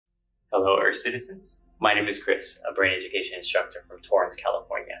Hello, Earth citizens. My name is Chris, a brain education instructor from Torrance,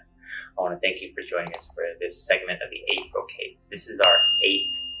 California. I want to thank you for joining us for this segment of the 8 Brocades. This is our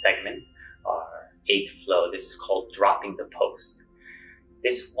 8th segment, our 8th flow. This is called Dropping the Post.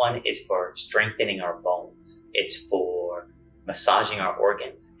 This one is for strengthening our bones. It's for massaging our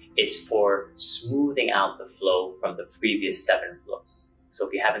organs. It's for smoothing out the flow from the previous 7 flows. So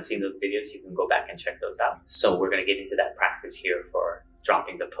if you haven't seen those videos, you can go back and check those out. So we're going to get into that practice here for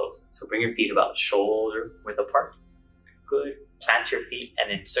dropping the post. So bring your feet about shoulder width apart. Good. Plant your feet and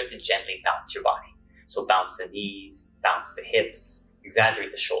then start to gently bounce your body. So bounce the knees, bounce the hips,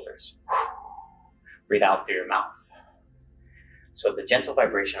 exaggerate the shoulders. Breathe out through your mouth. So the gentle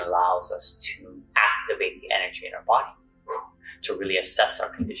vibration allows us to activate the energy in our body to really assess our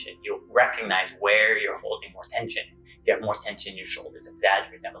condition. You'll recognize where you're holding more tension. If you have more tension in your shoulders,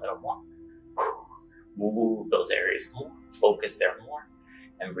 exaggerate them a little more. Move those areas more, focus there more,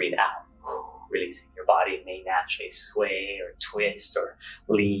 and breathe out. Releasing your body. It may naturally sway or twist or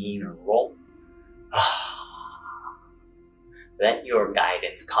lean or roll. Let your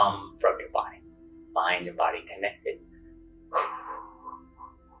guidance come from your body. Mind and body connected.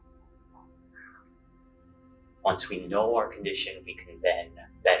 Once we know our condition, we can then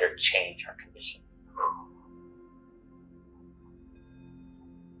better change our condition.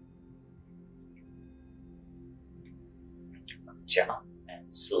 Jump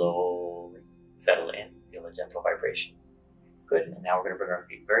and slowly settle in. Feel a gentle vibration. Good. And now we're going to bring our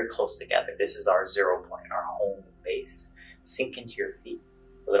feet very close together. This is our 0 point, our home base. Sink into your feet.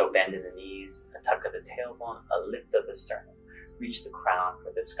 A little bend in the knees, a tuck of the tailbone, a lift of the sternum. Reach the crown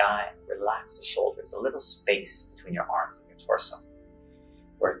for the sky. Relax the shoulders. A little space between your arms and your torso.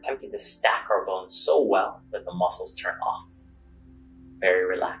 We're attempting to stack our bones so well that the muscles turn off. Very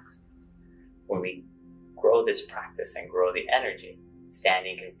relaxed. When we grow this practice and grow the energy,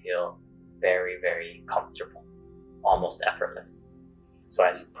 standing can feel very, very comfortable, almost effortless. So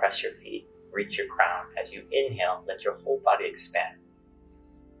as you press your feet, reach your crown. As you inhale, let your whole body expand.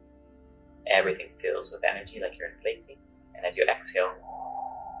 Everything fills with energy like you're inflating. And as you exhale,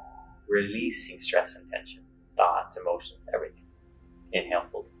 releasing stress and tension, thoughts, emotions, everything. Inhale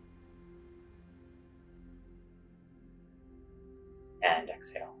fully. And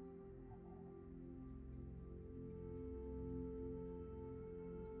exhale.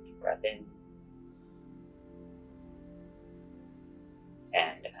 Breath in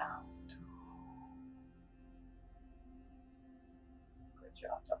and out. Good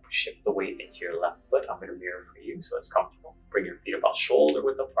job. Now shift the weight into your left foot. I'm going to mirror for you so it's comfortable. Bring your feet about shoulder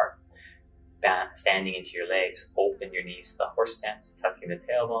width apart. Standing into your legs. Open your knees to the horse stance. Tucking the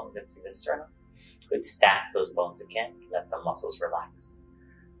tailbone, lifting the sternum. Good. Stack those bones again. Let the muscles relax.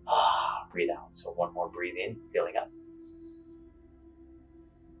 Breathe out. So one more breathe in, filling up.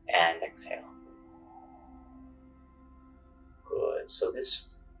 And exhale. Good. So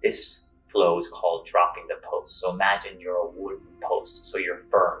this flow is called dropping the post. So imagine you're a wooden post. So you're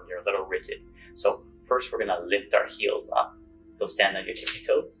firm, you're a little rigid. So first we're going to lift our heels up. So stand on your tippy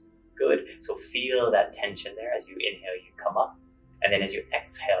toes. Good. So feel that tension there. As you inhale, you come up. And then as you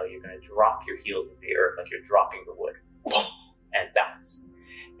exhale, you're going to drop your heels into the earth like you're dropping the wood. And bounce.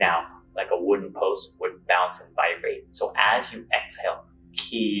 Now, like a wooden post would bounce and vibrate. So as you exhale,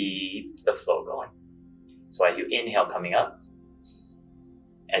 keep the flow going. So as you inhale coming up,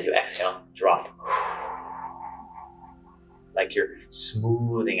 as you exhale, drop. Like you're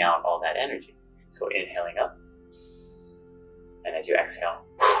smoothing out all that energy. So inhaling up. And as you exhale.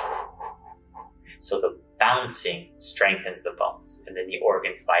 So the bouncing strengthens the bones and then the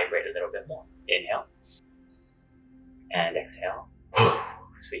organs vibrate a little bit more. Inhale. And exhale.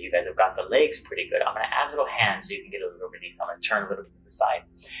 So you guys have got the legs pretty good. I'm going to add a little hand so you can get a little release. I'm going to turn a little bit to the side.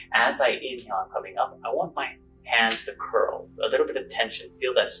 As I inhale, I'm coming up. I want my hands to curl. A little bit of tension.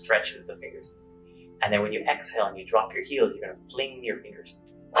 Feel that stretch into the fingers. And then when you exhale and you drop your heels, you're going to fling your fingers.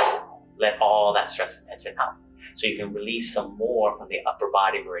 Let all that stress and tension out. So you can release some more from the upper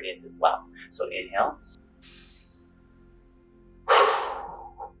body meridians as well. So inhale.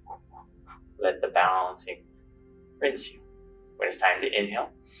 Let the bouncing rinse you. When it's time to inhale,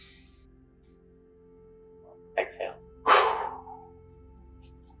 exhale.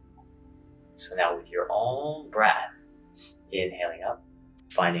 So now with your own breath, inhaling up,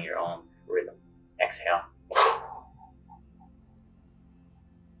 finding your own rhythm. Exhale.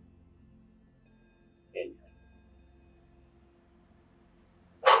 Inhale.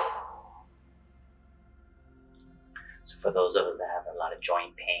 So for those of us that have a lot of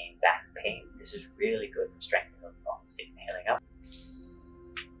joint pain, back pain, this is really good for strengthening those bones. Inhaling up.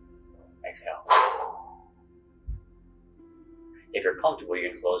 Exhale. If you're comfortable, you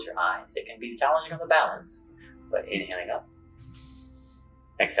can close your eyes. It can be challenging on the balance, but inhaling up,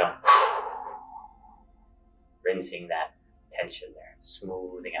 exhale, rinsing that tension there,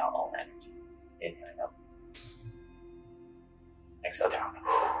 smoothing out all energy. Inhaling up, exhale down.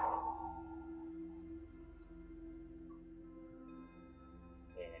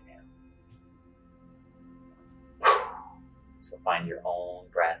 Inhale. So find your own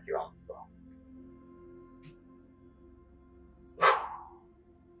breath, your own flow.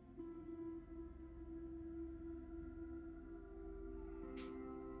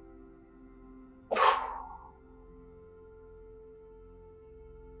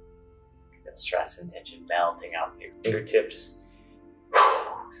 Stress and tension melting out through your fingertips,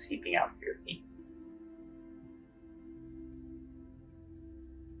 seeping out through your feet.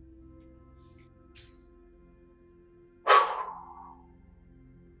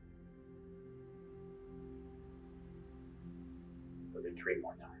 We'll do 3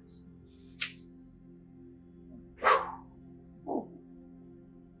 more times.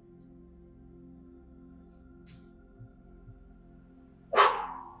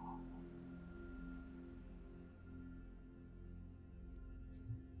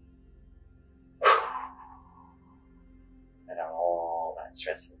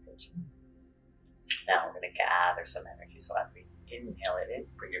 Stress and tension. Now we're going to gather some energy. So as we inhale it in,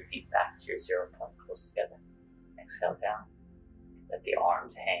 bring your feet back to your 0 point, close together. Exhale down. Let the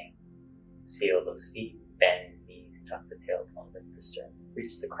arms hang. Seal those feet. Bend knees. Tuck the tailbone. Lift the sternum.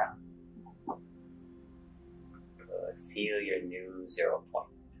 Reach the crown. Good. Feel your new 0 point.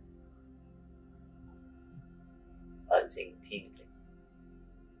 Buzzing, tingling.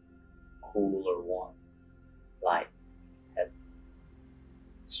 Cool or warm. Light.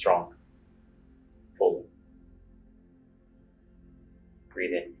 Strong, full.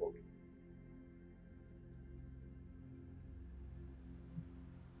 Breathe in fully.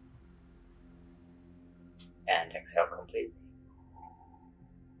 And exhale completely.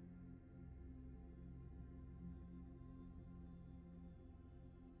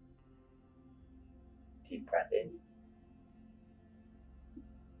 Deep breath in.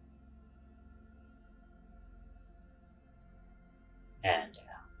 And out.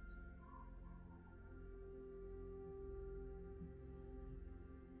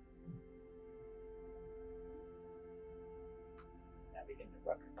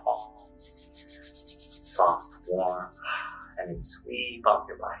 Rub your palms, soft, warm, and then sweep up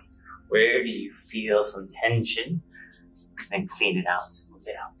your body. Wherever you feel some tension, then clean it out, smooth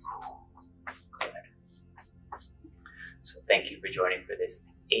it out. Good. So thank you for joining for this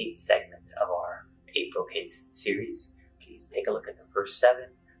 8th segment of our 8 Brocades series. Please take a look at the first 7.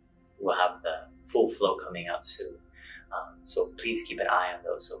 We'll have the full flow coming out soon. So please keep an eye on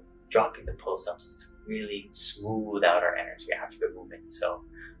those. So dropping the pull-ups is to really smooth out our energy after the movement. So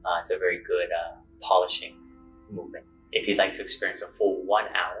it's a very good polishing movement. If you'd like to experience a full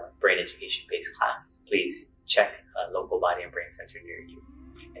 1-hour brain education-based class, please check a local body and brain center near you.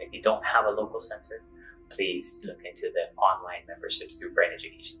 And if you don't have a local center, please look into the online memberships through Brain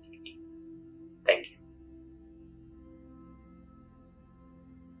Education TV.